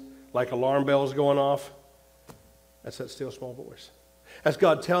uneasiness, like alarm bells going off. That's that still small voice. That's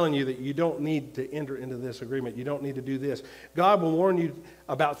God telling you that you don't need to enter into this agreement. You don't need to do this. God will warn you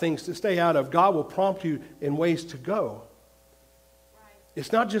about things to stay out of. God will prompt you in ways to go. Right.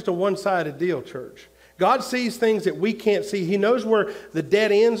 It's not just a one-sided deal, church. God sees things that we can't see. He knows where the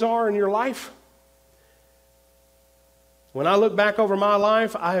dead ends are in your life. When I look back over my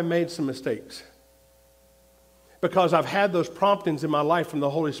life, I have made some mistakes because I've had those promptings in my life from the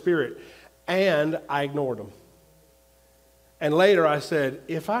Holy Spirit, and I ignored them. And later I said,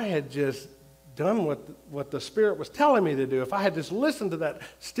 if I had just done what the Spirit was telling me to do, if I had just listened to that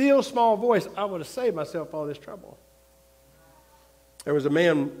still small voice, I would have saved myself all this trouble. There was a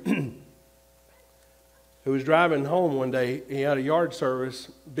man who was driving home one day. He had a yard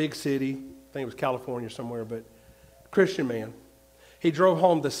service, big city, I think it was California somewhere, but Christian man. He drove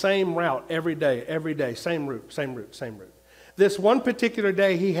home the same route every day, same route. This one particular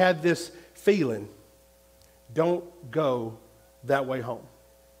day, he had this feeling, don't go that way home.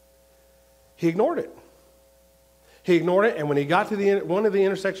 He ignored it. And when he got to one of the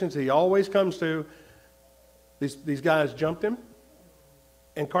intersections he always comes to, these guys jumped him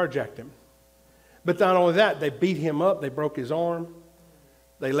and carjacked him. But not only that, they beat him up, they broke his arm,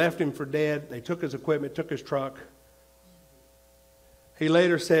 they left him for dead, they took his equipment, took his truck. He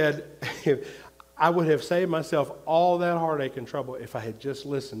later said, I would have saved myself all that heartache and trouble if I had just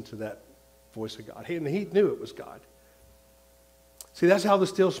listened to that voice of God. And he knew it was God. See, that's how the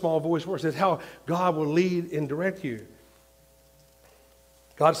still small voice works. That's how God will lead and direct you.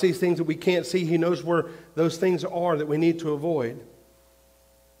 God sees things that we can't see. He knows where those things are that we need to avoid.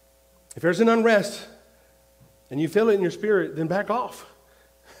 If there's an unrest and you feel it in your spirit, then back off.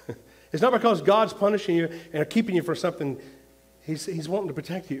 It's not because God's punishing you and keeping you for something. He's wanting to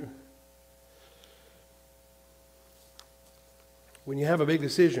protect you. When you have a big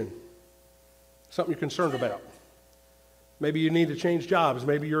decision, something you're concerned about, maybe you need to change jobs,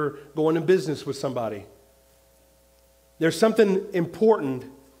 maybe you're going in business with somebody, there's something important.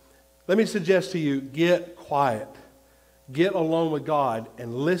 Let me suggest to you, get quiet. Get alone with God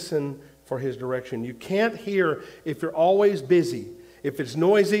and listen for His direction. You can't hear if you're always busy. If it's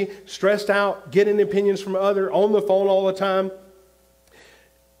noisy, stressed out, getting opinions from others, on the phone all the time,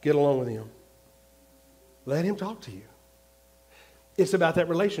 get alone with Him. Let Him talk to you. It's about that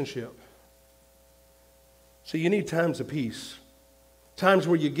relationship. So you need times of peace. Times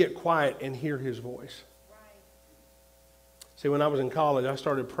where you get quiet and hear His voice. See, when I was in college, I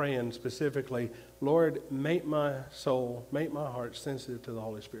started praying specifically, Lord, make my soul, make my heart sensitive to the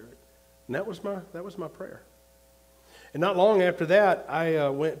Holy Spirit. And that was my prayer. And not long after that, I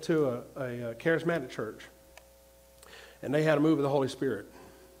went to a charismatic church. And they had a move of the Holy Spirit.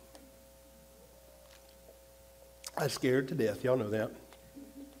 I was scared to death. Y'all know that.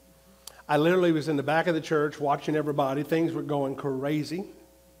 I literally was in the back of the church watching everybody. Things were going crazy.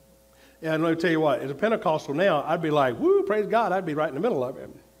 And let me tell you what, as a Pentecostal now, I'd be like, woo, praise God, I'd be right in the middle of it.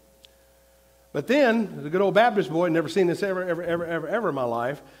 But then, as a good old Baptist boy, never seen this ever in my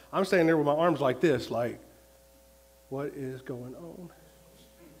life, I'm standing there with my arms like this, like, what is going on?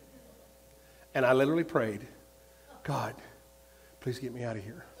 And I literally prayed, God, please get me out of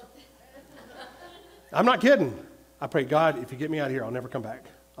here. I'm not kidding. I prayed, God, if you get me out of here, I'll never come back.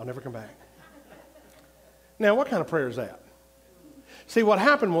 I'll never come back. Now, what kind of prayer is that? See, what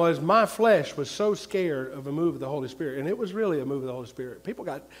happened was my flesh was so scared of a move of the Holy Spirit, and it was really a move of the Holy Spirit. People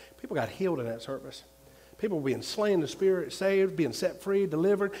got healed in that service. People were being slain in the Spirit, saved, being set free,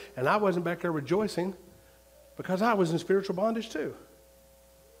 delivered, and I wasn't back there rejoicing because I was in spiritual bondage too.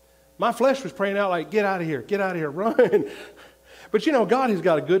 My flesh was praying out like, get out of here, run. But you know, God has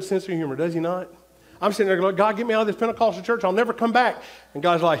got a good sense of humor, does He not? I'm sitting there going, God, get me out of this Pentecostal church. I'll never come back. And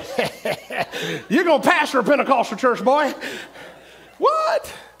God's like, you're going to pastor a Pentecostal church, boy.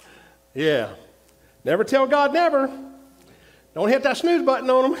 What? Yeah. Never tell God never. Don't hit that snooze button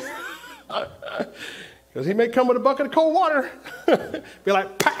on him. Because he may come with a bucket of cold water. Be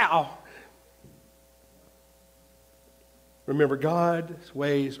like, pow. Remember, God's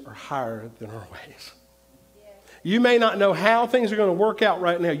ways are higher than our ways. You may not know how things are going to work out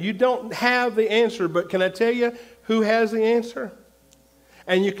right now. You don't have the answer, but can I tell you who has the answer?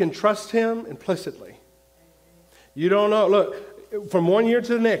 And you can trust Him implicitly. You don't know. Look, from one year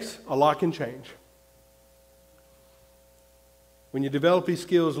to the next, a lot can change. When you develop these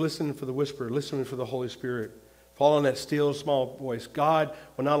skills, listen for the whisper, listen for the Holy Spirit. Following that still small voice. God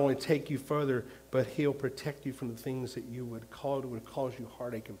will not only take you further, but He'll protect you from the things that would cause you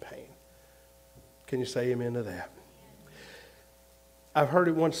heartache and pain. Can you say amen to that? I've heard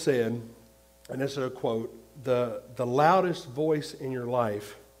it once said, and this is a quote, the loudest voice in your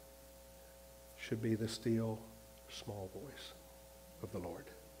life should be the still small voice of the Lord.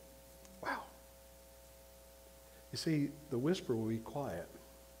 Wow. You see, the whisper will be quiet.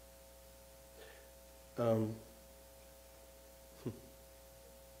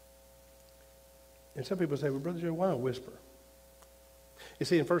 And some people say, well, Brother Joe, why a whisper? You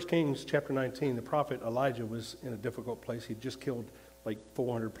see, in 1 Kings chapter 19, the prophet Elijah was in a difficult place. He'd just killed like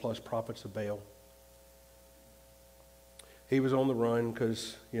 400 plus prophets of Baal. He was on the run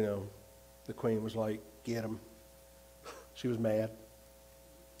because, the queen was like, get him. She was mad.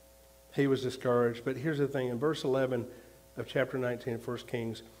 He was discouraged. But here's the thing. In verse 11 of chapter 19 of 1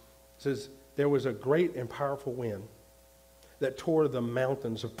 Kings, it says, there was a great and powerful wind that tore the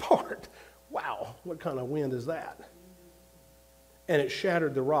mountains apart. Wow, what kind of wind is that? And it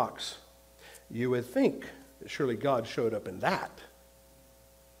shattered the rocks. You would think that surely God showed up in that.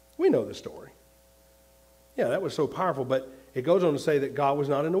 We know the story. Yeah, that was so powerful, but it goes on to say that God was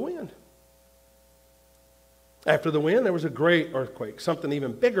not in the wind. After the wind, there was a great earthquake, something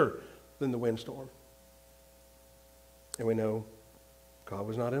even bigger than the windstorm. And we know God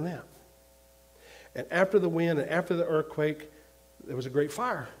was not in that. And after the wind and after the earthquake, there was a great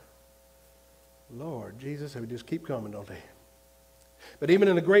fire. Lord Jesus, they would just keep coming, don't they? But even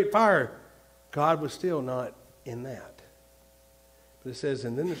in the great fire, God was still not in that. But it says,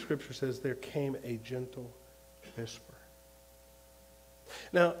 and then the scripture says, there came a gentle whisper.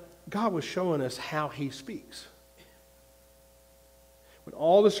 Now, God was showing us how he speaks. When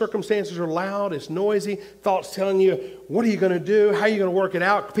all the circumstances are loud, it's noisy, thoughts telling you, what are you going to do? How are you going to work it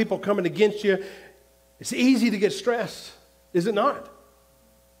out? People coming against you. It's easy to get stressed, is it not?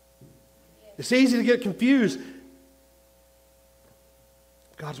 It's easy to get confused.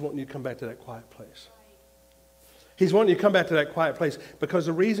 God's wanting you to come back to that quiet place. He's wanting you to come back to that quiet place because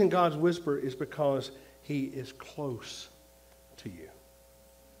the reason God's whisper is because he is close to you.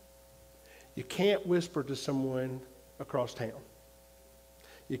 You can't whisper to someone across town.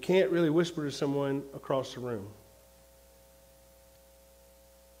 You can't really whisper to someone across the room.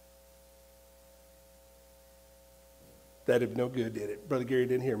 That did no good, did it? Brother Gary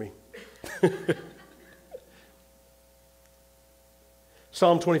didn't hear me.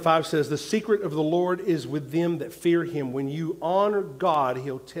 Psalm 25 says, the secret of the Lord is with them that fear him. When you honor God,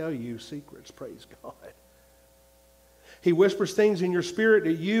 he'll tell you secrets. Praise God. He whispers things in your spirit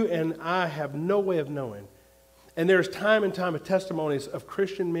that you and I have no way of knowing. And there's time and time of testimonies of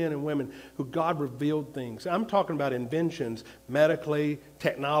Christian men and women who God revealed things. I'm talking about inventions, medically,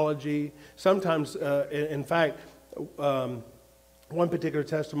 technology. Sometimes, in fact, one particular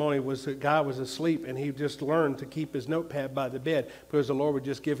testimony was a guy was asleep and he just learned to keep his notepad by the bed because the Lord would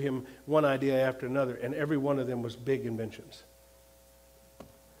just give him one idea after another, and every one of them was big inventions.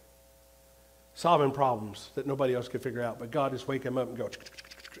 Solving problems that nobody else could figure out, but God just wake him up and go,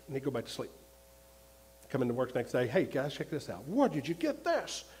 and he'd go back to sleep. Come into work the next day, hey guys, check this out. Where did you get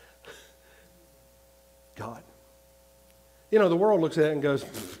this? God. The world looks at it and goes,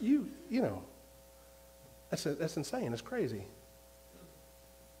 that's insane, it's crazy.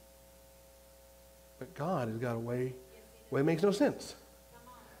 But God has got a way it makes no sense.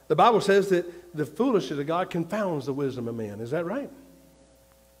 The Bible says that the foolishness of God confounds the wisdom of man. Is that right?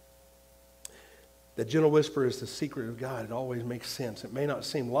 The gentle whisper is the secret of God. It always makes sense. It may not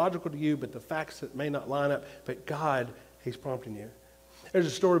seem logical to you, but the facts that may not line up, but God, he's prompting you. There's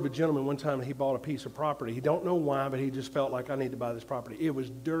a story of a gentleman one time, he bought a piece of property. He don't know why, but he just felt like, I need to buy this property. It was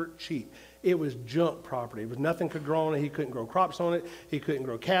dirt cheap. It was junk property. It was nothing could grow on it. He couldn't grow crops on it. He couldn't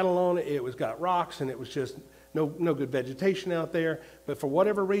grow cattle on it. It was got rocks, and it was just no good vegetation out there. But for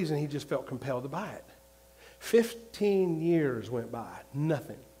whatever reason, he just felt compelled to buy it. 15 years went by,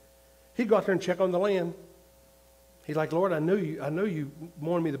 nothing. He'd go out there and check on the land. He's like, Lord, I know you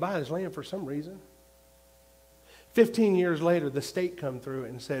wanted me to buy this land for some reason. 15 years later, the state come through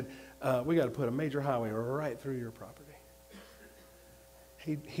and said, we got to put a major highway right through your property.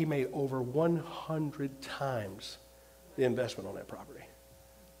 He made over 100 times the investment on that property.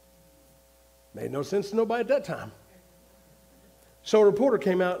 Made no sense to nobody at that time. So a reporter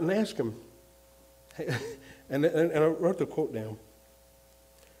came out and asked him, and I wrote the quote down.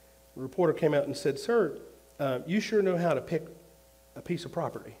 The reporter came out and said, sir, you sure know how to pick a piece of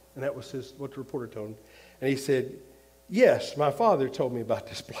property. And that was what the reporter told him. And he said, yes, my father told me about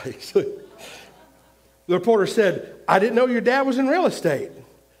this place. The reporter said, I didn't know your dad was in real estate.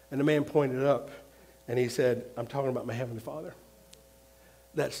 And the man pointed up and he said, I'm talking about my Heavenly Father.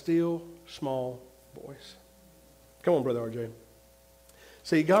 That still small voice. Come on, Brother RJ.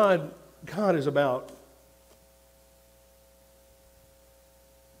 See, God is about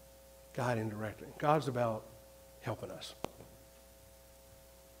guiding and directing. God's about helping us.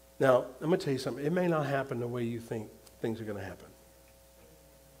 Now, I'm going to tell you something. It may not happen the way you think things are going to happen.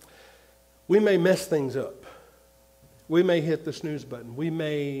 We may mess things up. We may hit the snooze button. We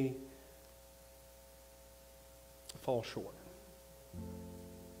may fall short.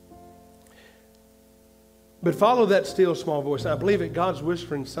 But follow that still small voice. I believe that God's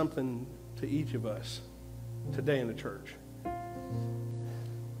whispering something to each of us today in the church.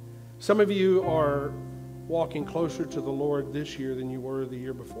 Some of you are walking closer to the Lord this year than you were the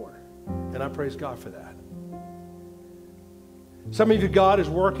year before. And I praise God for that. Some of you, God is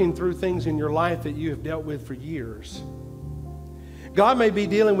working through things in your life that you have dealt with for years. God may be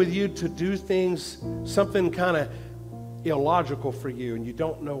dealing with you to do things, something kind of illogical for you, and you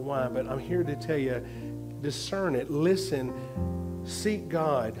don't know why, but I'm here to tell you, discern it, listen, seek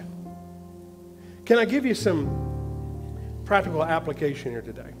God. Can I give you some practical application here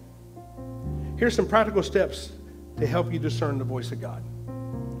today? Here's some practical steps to help you discern the voice of God.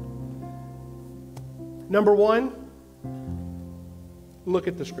 Number one, look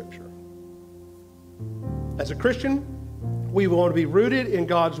at the Scripture. As a Christian, we want to be rooted in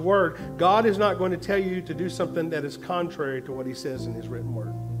God's Word. God is not going to tell you to do something that is contrary to what He says in His written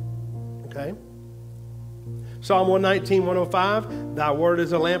Word. Okay? Psalm 119, 105, Thy Word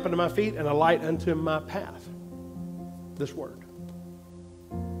is a lamp unto my feet and a light unto my path. This Word.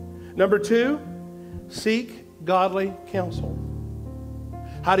 Number two, seek godly counsel.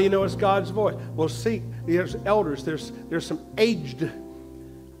 How do you know it's God's voice? Well, seek. There's elders. There's some aged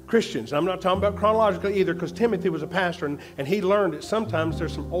Christians. I'm not talking about chronologically either, because Timothy was a pastor and he learned that sometimes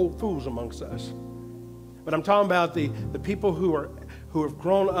there's some old fools amongst us. But I'm talking about the people who have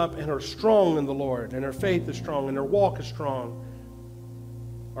grown up and are strong in the Lord, and their faith is strong and their walk is strong.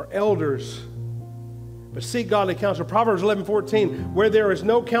 Our elders. But seek godly counsel. Proverbs 11:14, where there is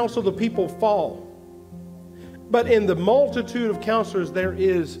no counsel, the people fall. But in the multitude of counselors, there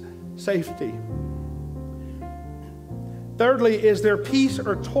is safety. Thirdly, is there peace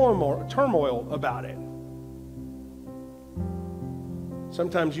or turmoil about it?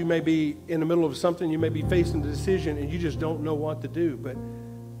 Sometimes you may be in the middle of something, you may be facing a decision, and you just don't know what to do. But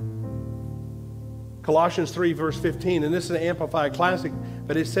Colossians 3, verse 15, and this is an Amplified Classic,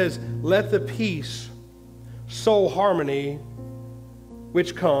 but it says, let the peace, soul harmony,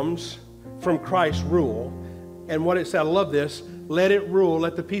 which comes from Christ's rule. And what it said, I love this, let it rule,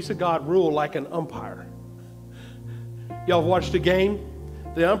 let the peace of God rule like an umpire. Y'all have watched a game?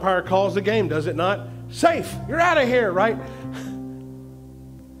 The umpire calls the game, does it not? Safe, you're out of here, right?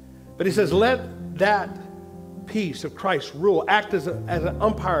 But he says, let that peace of Christ rule, act as an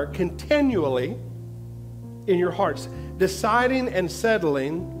umpire continually in your hearts, deciding and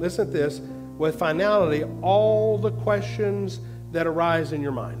settling, listen to this, with finality, all the questions that arise in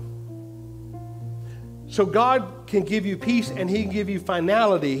your mind. So God can give you peace and He can give you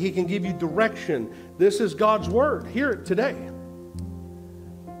finality. He can give you direction. This is God's Word. Hear it today.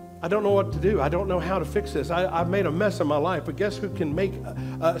 I don't know what to do. I don't know how to fix this. I've made a mess of my life, but guess who can make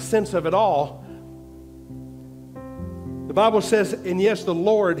a sense of it all? The Bible says, and yes, the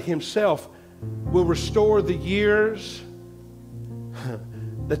Lord Himself will restore the years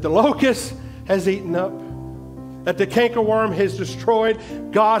that the locust has eaten up, that the cankerworm has destroyed.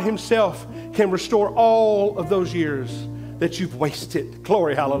 God Himself can restore all of those years that you've wasted.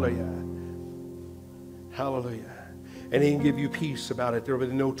 Glory, hallelujah. Hallelujah. And He can give you peace about it. There will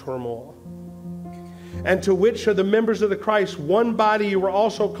be no turmoil. And to which are the members of the Christ, one body, you were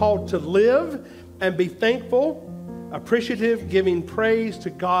also called to live and be thankful, appreciative, giving praise to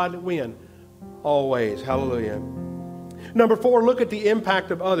God when? Always. Hallelujah. Number 4, look at the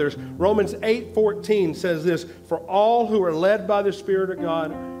impact of others. Romans 8:14 says this, for all who are led by the Spirit of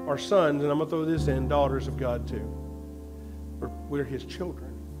God are sons, and I'm going to throw this in, daughters of God too. We're His children.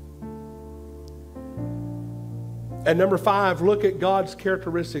 And number 5, look at God's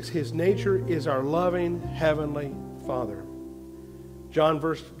characteristics. His nature is our loving Heavenly Father. John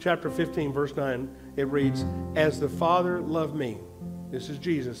chapter 15, verse 9, it reads, as the Father loved me. This is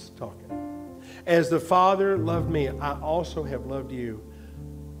Jesus talking. As the Father loved me, I also have loved you.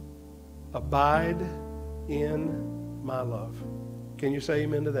 Abide in my love. Can you say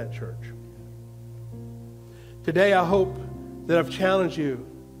amen to that, church? Today, I hope that I've challenged you.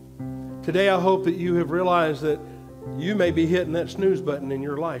 Today, I hope that you have realized that you may be hitting that snooze button in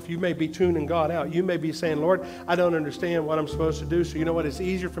your life. You may be tuning God out. You may be saying, Lord, I don't understand what I'm supposed to do. So you know what? It's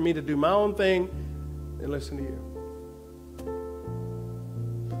easier for me to do my own thing than listen to you.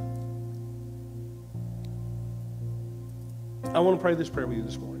 I want to pray this prayer with you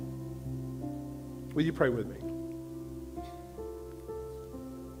this morning. Will you pray with me?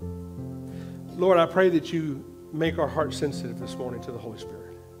 Lord, I pray that you make our hearts sensitive this morning to the Holy Spirit.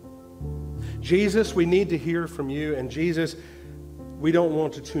 Jesus, we need to hear from you. And Jesus, we don't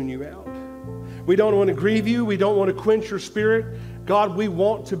want to tune you out. We don't want to grieve you. We don't want to quench your spirit. God, we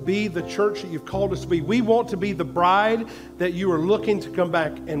want to be the church that you've called us to be. We want to be the bride that you are looking to come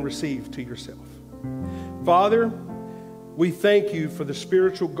back and receive to yourself. Father, we thank you for the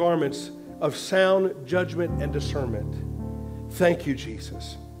spiritual garments of sound judgment and discernment. Thank you,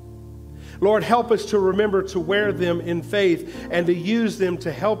 Jesus. Lord, help us to remember to wear them in faith and to use them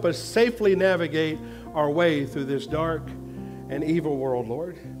to help us safely navigate our way through this dark and evil world,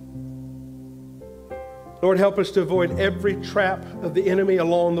 Lord. Lord, help us to avoid every trap of the enemy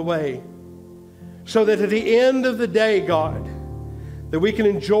along the way, so that at the end of the day, God, that we can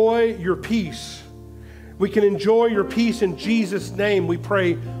enjoy your peace. We can enjoy your peace in Jesus' name. We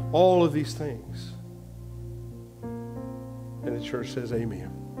pray all of these things. And the church says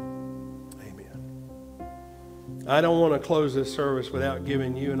amen. Amen. I don't want to close this service without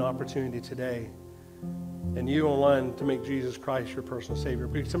giving you an opportunity today and you online to make Jesus Christ your personal Savior.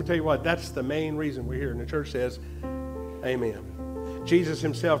 Because let me tell you what, that's the main reason we're here. And the church says amen. Jesus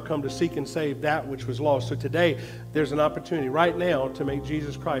himself come to seek and save that which was lost. So today, there's an opportunity right now to make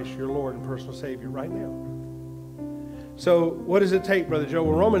Jesus Christ your Lord and personal Savior right now. So what does it take, Brother Joe?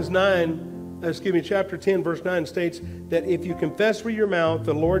 Well, chapter 10, verse 9 states that if you confess with your mouth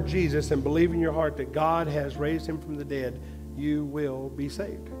the Lord Jesus and believe in your heart that God has raised him from the dead, you will be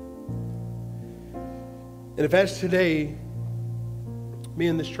saved. And if that's today, me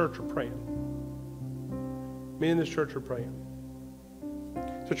and this church are praying. Me and this church are praying.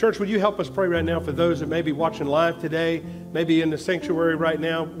 So church, would you help us pray right now for those that may be watching live today, maybe in the sanctuary right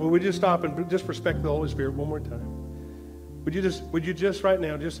now? Will we just stop and just respect the Holy Spirit one more time? Would you just right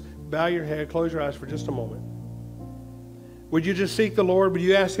now, just bow your head, close your eyes for just a moment? Would you just seek the Lord? Would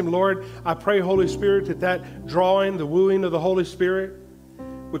you ask him, Lord, I pray, Holy Spirit, that drawing, the wooing of the Holy Spirit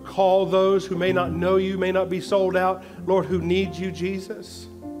would call those who may not know you, may not be sold out, Lord, who need you, Jesus.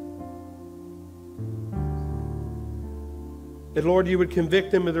 That, Lord, you would convict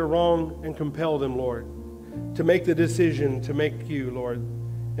them of their wrong and compel them, Lord, to make the decision to make you, Lord,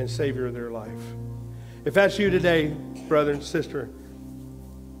 and Savior of their life. If that's you today, brother and sister,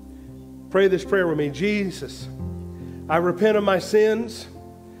 pray this prayer with me. Jesus, I repent of my sins.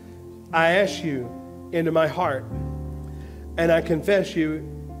 I ask you into my heart, and I confess you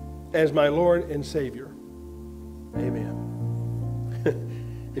as my Lord and Savior. Amen.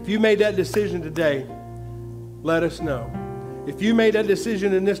 If you made that decision today, let us know. If you made that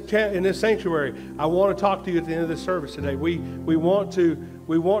decision in this sanctuary, I want to talk to you at the end of this service today. We want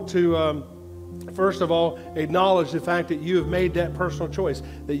to first of all acknowledge the fact that you have made that personal choice,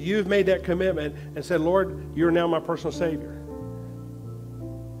 that you've made that commitment and said, Lord, you're now my personal Savior.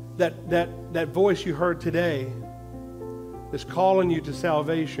 That voice you heard today that's calling you to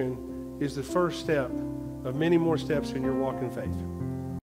salvation is the first step of many more steps in your walk in faith.